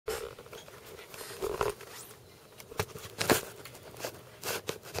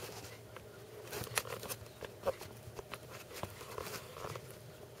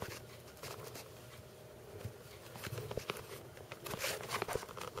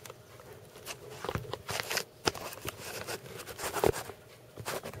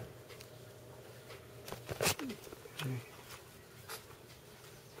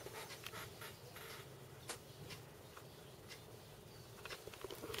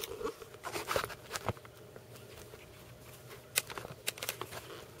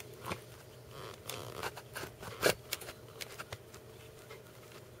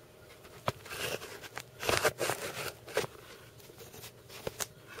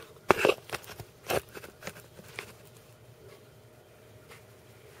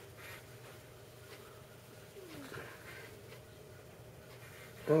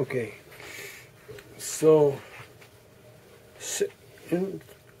Okay. So,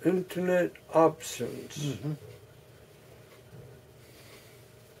 internet options. Mm-hmm.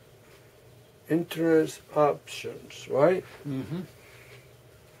 Internet options, right? Mm-hmm.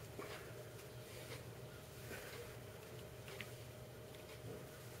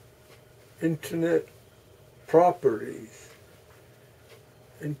 Internet properties.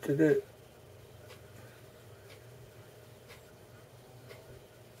 Internet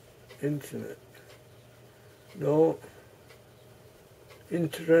no,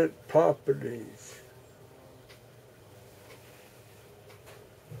 internet properties,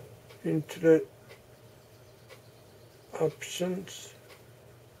 internet options.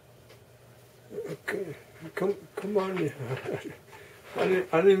 Okay, come on. I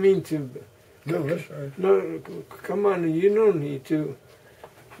didn't mean to. No, that's all right. No, come on. You don't need to.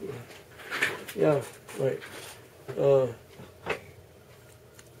 Yeah, right.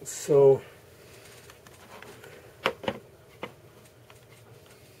 So.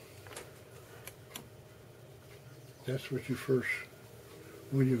 That's what you first,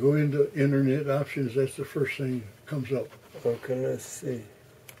 when you go into internet options, that's the first thing that comes up. Okay, let's see.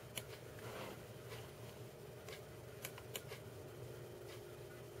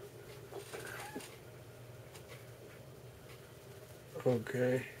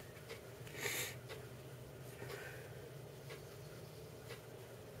 Okay.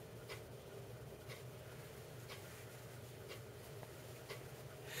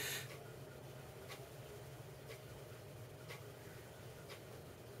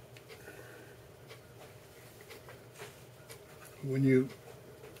 When you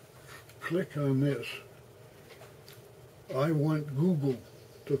click on this, I want Google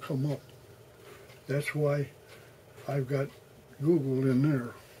to come up. That's why I've got Google in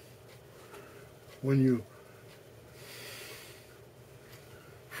there. When you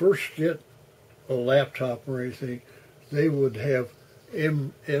first get a laptop or anything, they would have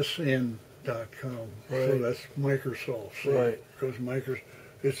MSN.com. Right. So that's Microsoft. See? Right. Because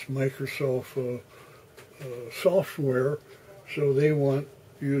it's Microsoft software, so they want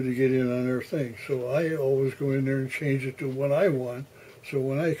you to get in on their thing. So I always go in there and change it to what I want. So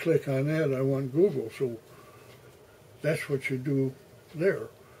when I click on that, I want Google. So that's what you do there.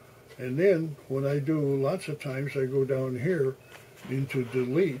 And then what I do lots of times, I go down here into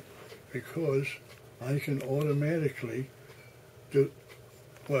delete, because I can automatically do,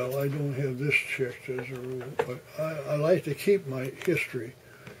 well, I don't have this checked as a rule, but I like to keep my history,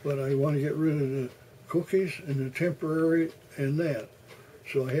 but I want to get rid of the cookies and the temporary and that.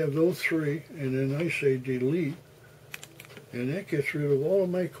 So I have those three, and then I say delete, and that gets rid of all of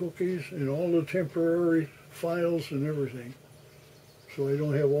my cookies and all the temporary files and everything. So I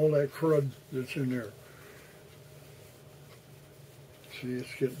don't have all that crud that's in there. See,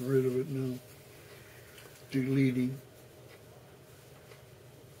 it's getting rid of it now. Deleting.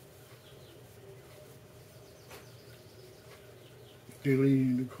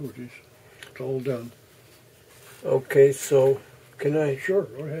 Deleting the cookies. It's all done. Okay, so can I? Sure,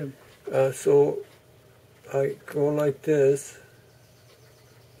 go ahead. So I go like this.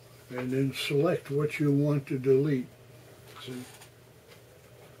 And then select what you want to delete. See?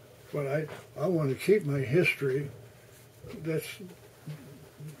 But I want to keep my history. That's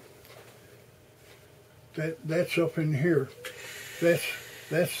up in here.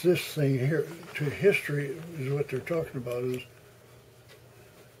 That's this thing here. To history is what they're talking about. Is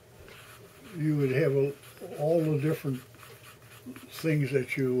you would have all the different things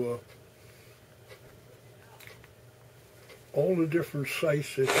that you, all the different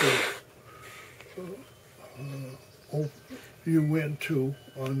sites that you went to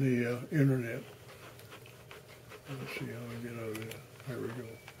on the internet. Let's see how I get out of that. There we go.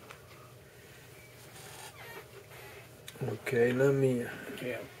 Okay, let me.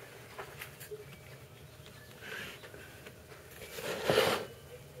 Yeah.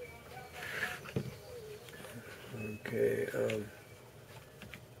 Okay.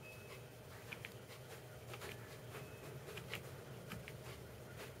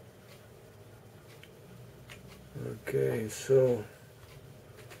 Okay, so.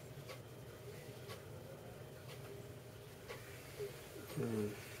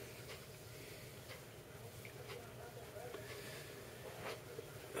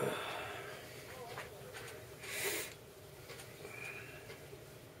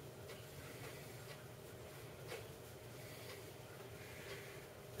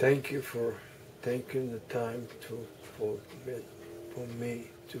 Thank you for taking the time for me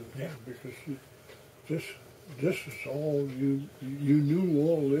to. Yeah, because this is all you knew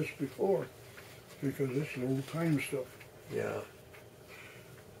all this before, because this is old time stuff. Yeah.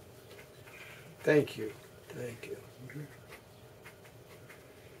 Thank you. Thank you.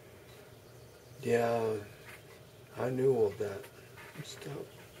 Yeah, I knew all that stuff.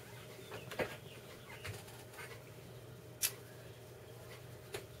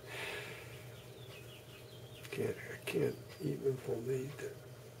 I can't even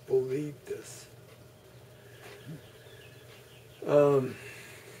believe this.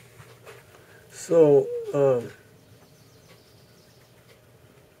 So,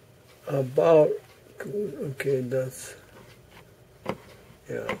 about, okay, that's,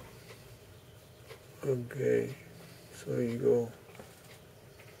 yeah, okay, so you go,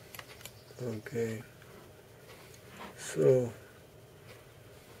 okay, so,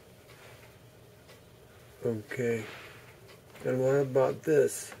 okay, and what about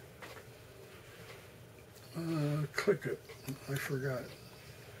this? Click it. I forgot.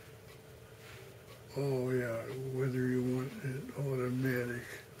 Oh yeah, whether you want it automatic.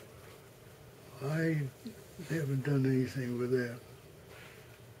 I haven't done anything with that.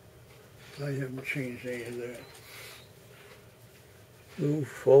 I haven't changed any of that. New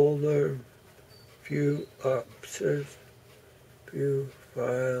folder, view options, view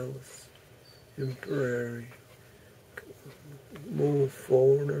files, temporary, move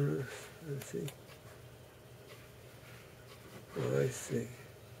folders, let's see. Oh, I see.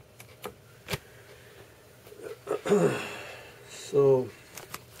 So,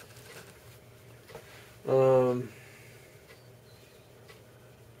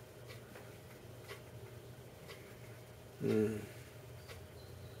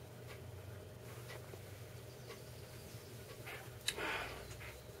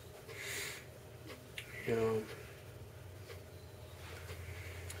 you know,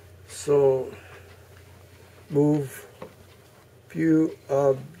 so move view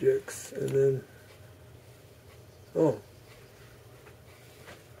objects and then, oh,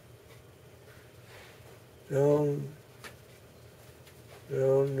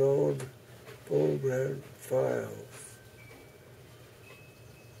 download program files.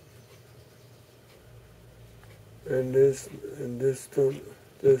 And this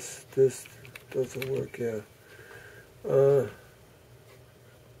doesn't work, yeah.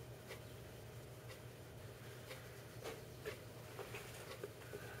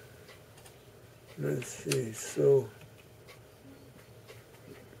 Let's see, so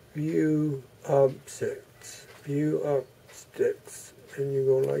view objects, and you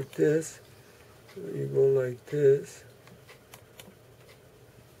go like this,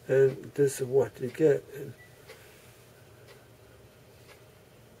 and this is what you get.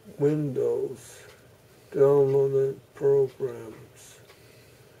 Windows, downloaded programs.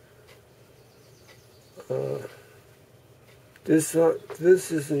 This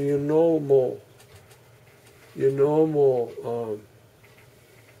is your normal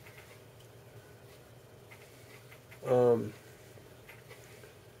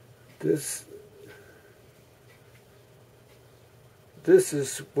this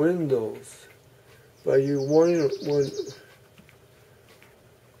is Windows, but you want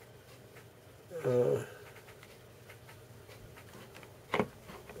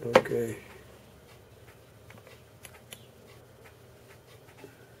okay.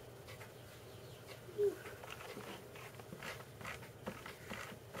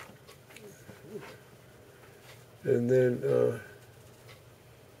 And then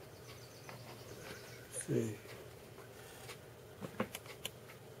let's see.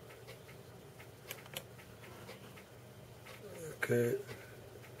 Okay.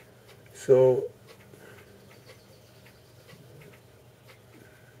 So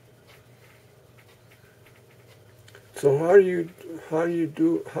how do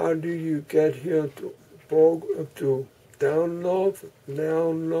you get here to download?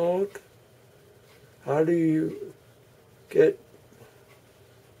 How do you get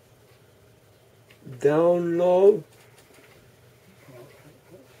download?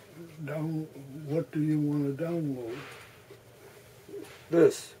 What do you want to download?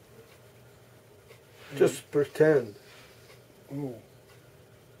 This. Just pretend. Oh.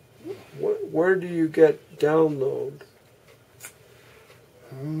 Where do you get download?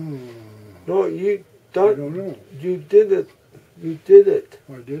 No, you don't. I don't know. You did it. You did it.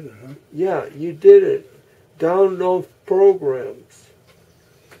 I did it, huh? Yeah, you did it. Download programs.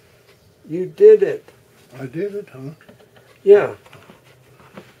 You did it. I did it, huh? Yeah.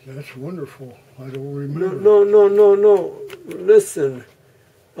 That's wonderful. I don't remember. No. Listen.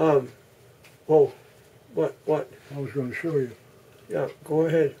 Whoa. What? I was going to show you. Yeah, go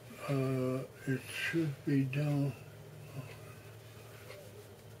ahead. It should be down.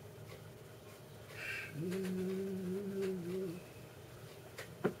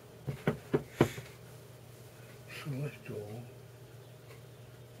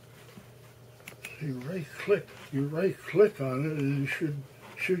 You right click on it, and you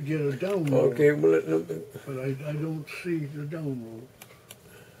should get a download. Okay, well, But I don't see the download.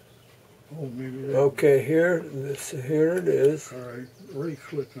 Oh, maybe that. okay, here it is, All right, right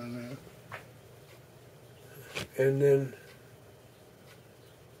click on and then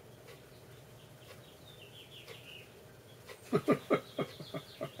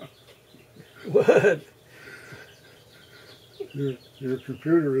what? Your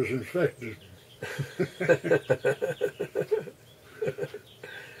computer is infected.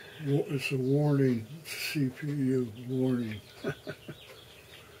 It's a warning, CPU warning.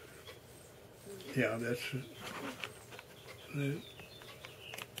 Yeah, that's it.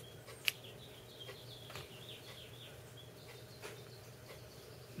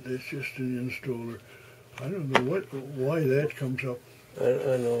 That's just an installer. I don't know why that comes up. I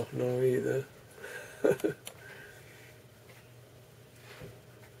don't know either.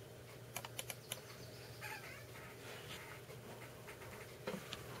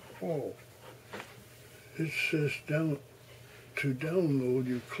 Oh, it says to download.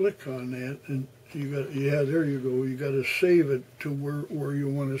 You click on that, and there you go. You got to save it to where you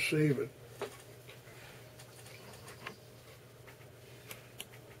want to save it.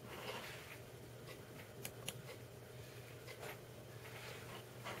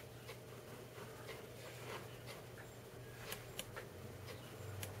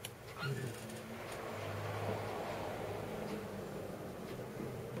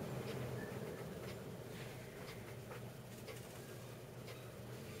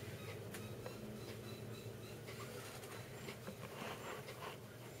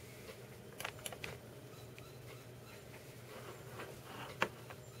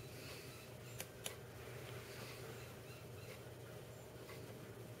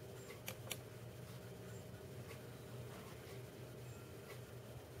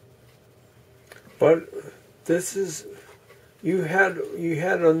 But this is, you had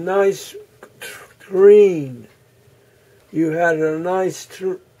a nice screen. You had a nice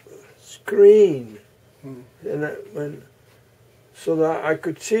screen, and so that I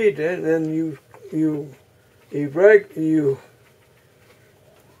could see it, and then you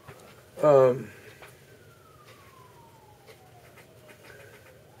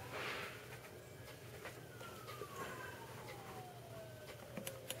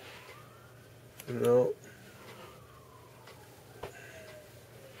no.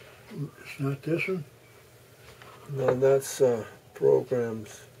 It's not this one? No, that's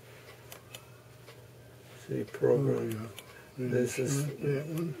programs. See, program. Oh, yeah. This is that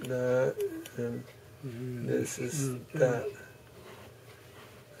one. that, and this is that.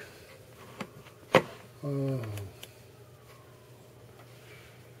 Oh.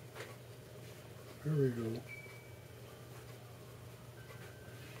 There we go.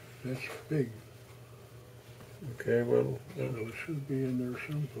 That's big. Okay, well, So it should be in there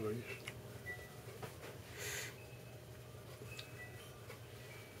someplace.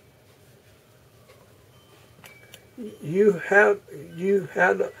 you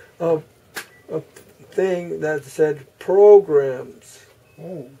had a thing that said programs.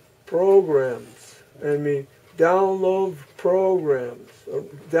 Oh. Programs. I mean, download programs.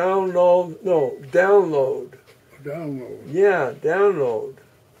 Download. Download. Yeah, download.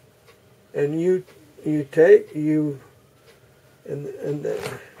 And and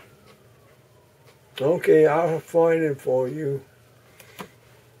okay, I'll find it for you.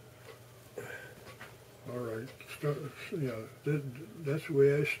 All right. That's the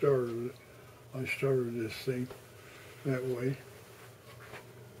way I started it. I started this thing that way.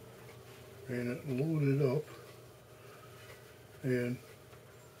 And it loaded up. And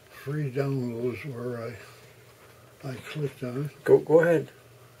free downloads where I clicked on it. Go ahead.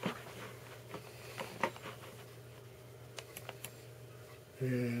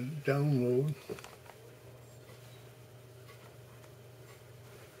 And download.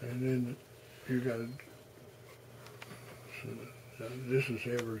 And then you got to, so this is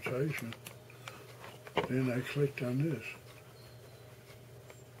advertisement. Then I clicked on this.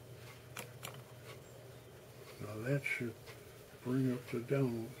 Now that should bring up the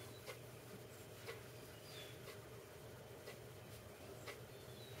download.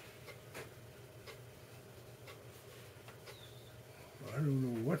 I don't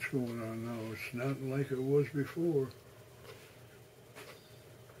know what's going on now. It's not like it was before.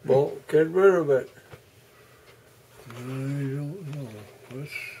 Well, get rid of it. I don't know.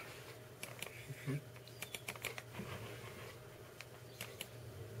 Let's get...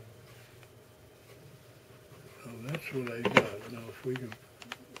 Now that's what I got. Now if we can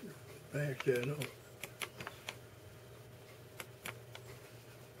back that up.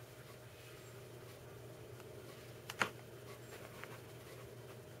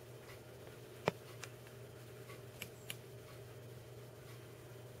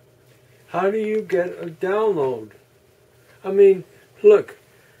 How do you get a download? I mean, look,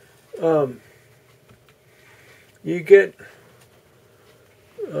 you get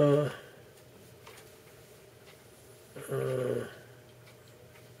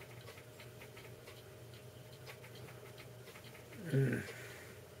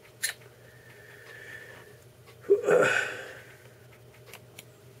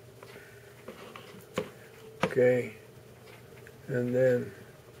okay, and then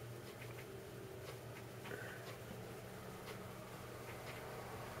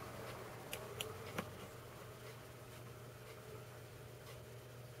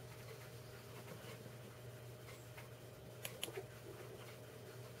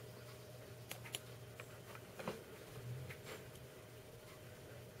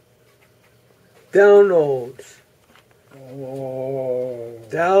downloads. Oh,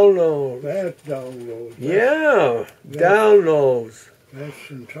 Downloads. that download. Yeah, downloads. That's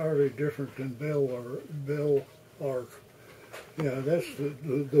entirely different than Belar. Yeah, that's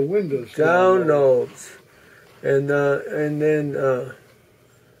the Windows Downloads. And then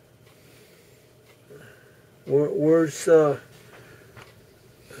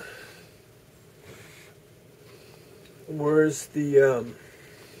where's the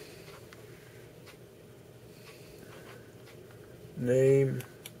name?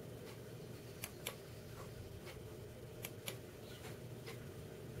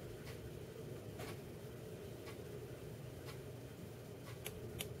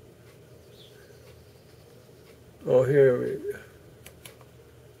 Oh, here we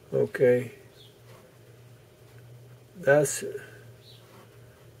go. Okay. That's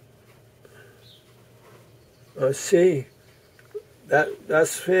see,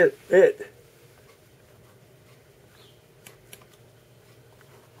 that's it.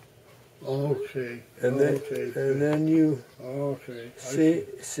 Okay. And then okay. and then you Okay.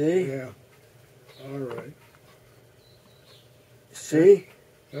 see. Yeah. All right. See?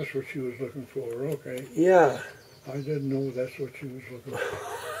 That's what she was looking for. Okay. Yeah. I didn't know that's what she was looking for.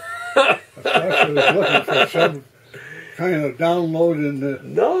 I thought she was looking for some kind of download in the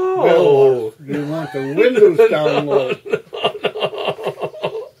No. Belar. You want the Windows download.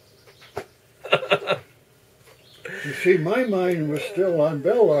 You see, my mind was still on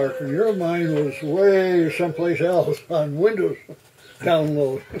Belar, and your mind was way someplace else on Windows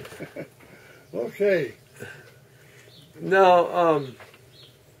download. Okay. Now,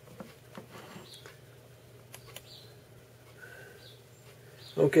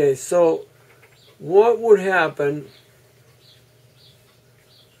 okay, so what would happen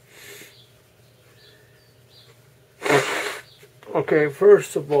okay,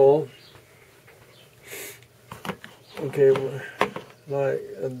 first of all, okay, like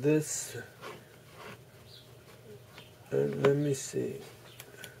this, let me see.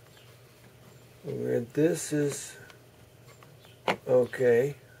 Okay, this is,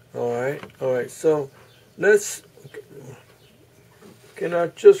 okay, all right, so let's, can I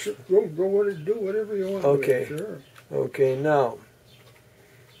just... Go do whatever you want. Okay. With it, sure. Okay, now.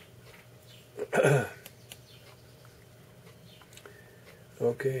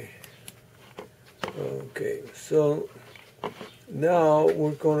 Okay. Okay, so now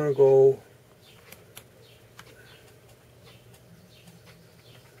we're going to go.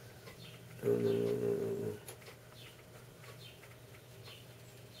 No.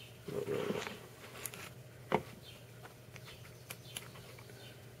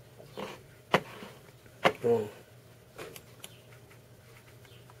 Oh.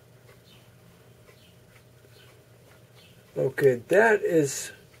 Okay, that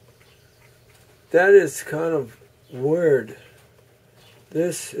is kind of weird.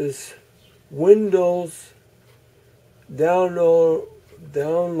 This is Windows downloaded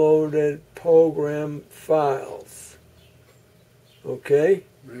program files. Okay?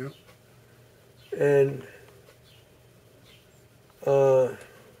 Yeah. And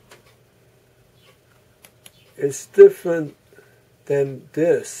it's different than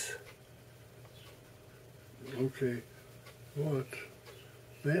this. Okay. What?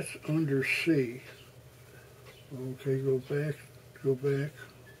 That's under C. Okay, go back.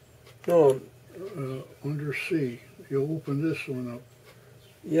 No. Under C. You open this one up.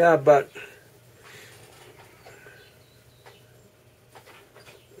 Yeah, but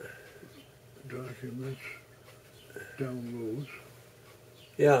Documents. Downloads.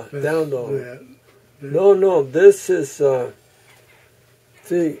 yeah, That's download. That. No, this is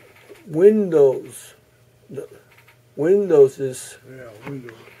see, Windows. Windows is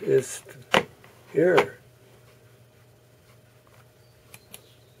Windows. is here.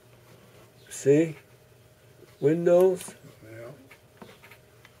 See? Windows. Yeah.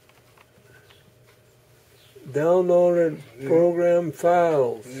 downloaded program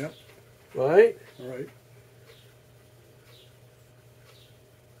files. Yep. Right? Right.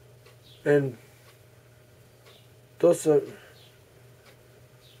 And those are,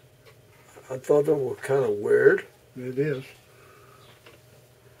 I thought that was kind of weird. It is.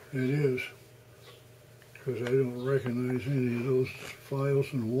 It is. Because I don't recognize any of those files,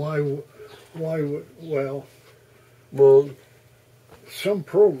 and why would, Well, some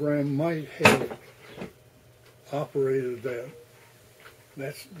program might have operated that.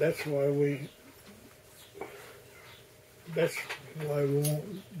 That's why we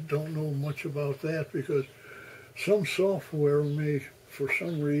don't know much about that, because some software may, for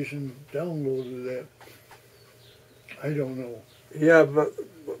some reason, downloaded that. I don't know. yeah, but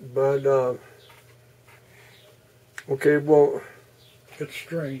okay, well, It's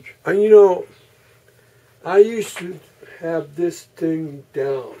strange. and you know, I used to have this thing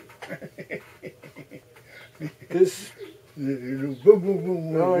down. This, You know, boom, boom,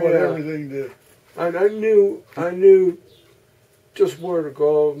 boom, Oh, what yeah. everything did. and I knew just where to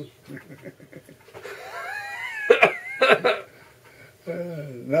go.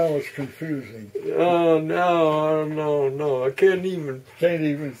 Now it's confusing. Oh no, I don't know, no, I can't even, Can't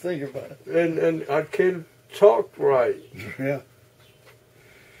even think about it. and I can't talk right. Yeah.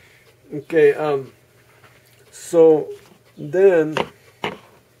 Okay, so then,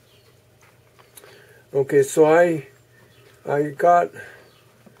 okay, so I got,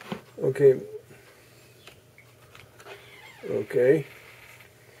 okay,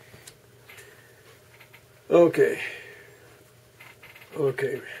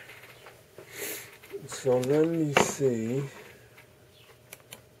 okay, so let me see,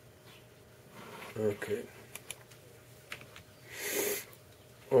 okay,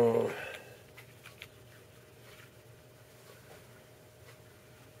 oh,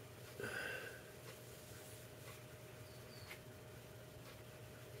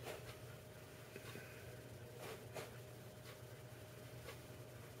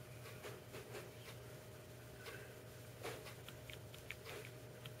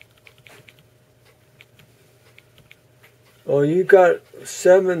 you got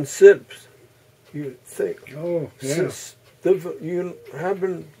 7 sips, you think. Oh, yeah. Since you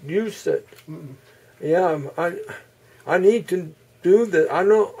haven't used it. Mm-mm. Yeah, I need to do that. I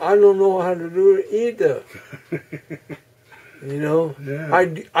don't know how to do it either. You know,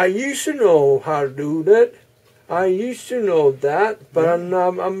 Yeah. I used to know how to do that. I used to know that, but I'm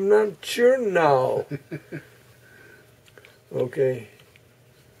not sure now. Okay.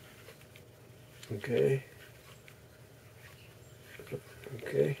 Okay.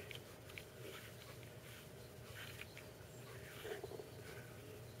 Okay.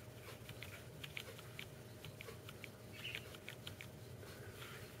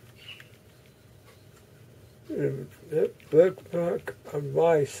 Bookmark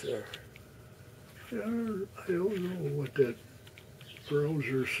advisor. I don't know what that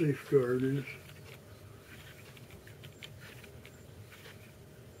browser safeguard is.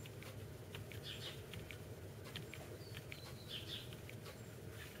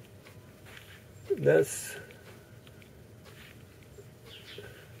 That's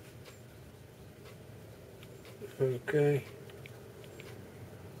okay.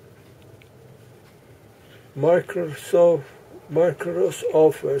 Microsoft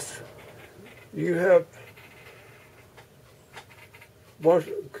Office. You have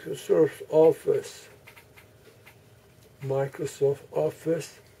Microsoft Office. Microsoft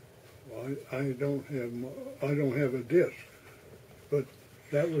Office. Well, I don't have a disk, but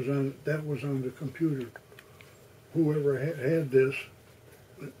that was on the computer. Whoever had this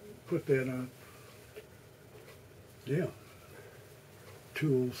put that on. Yeah.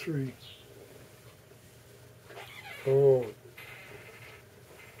 203. Oh.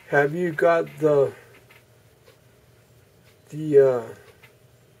 Have you got the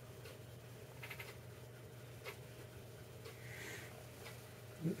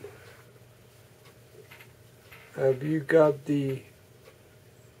have you got the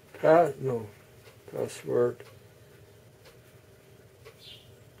password?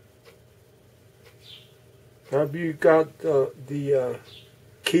 Have you got the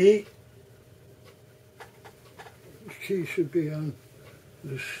key? The key should be on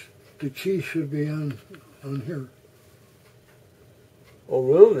this. The key should be on here. Oh,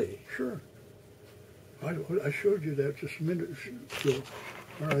 really? Sure. I showed you that just a minute ago.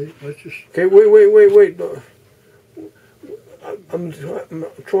 All right, let's just. Okay, wait. I'm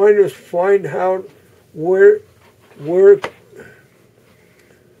trying to find out where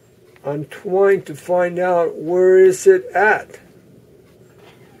I'm trying to find out where is it at.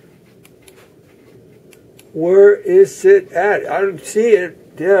 Where is it at? I don't see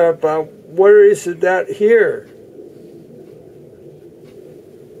it there, but where is it at here?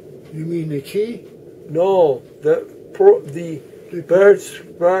 You mean the key? No, the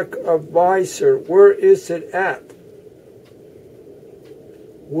Birchback advisor. Where is it at?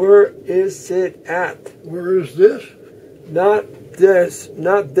 Where is it at? Where is this? Not this,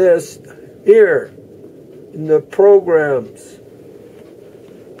 not this. Here, in the programs.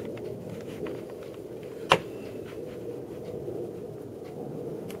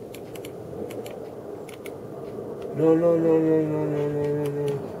 No, no, no, no, no, no, no, no,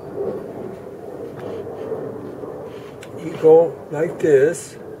 no. You go like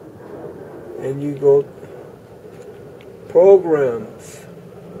this, and you go programs.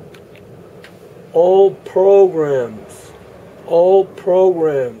 All programs. All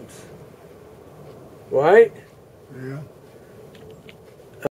programs. Right? Yeah.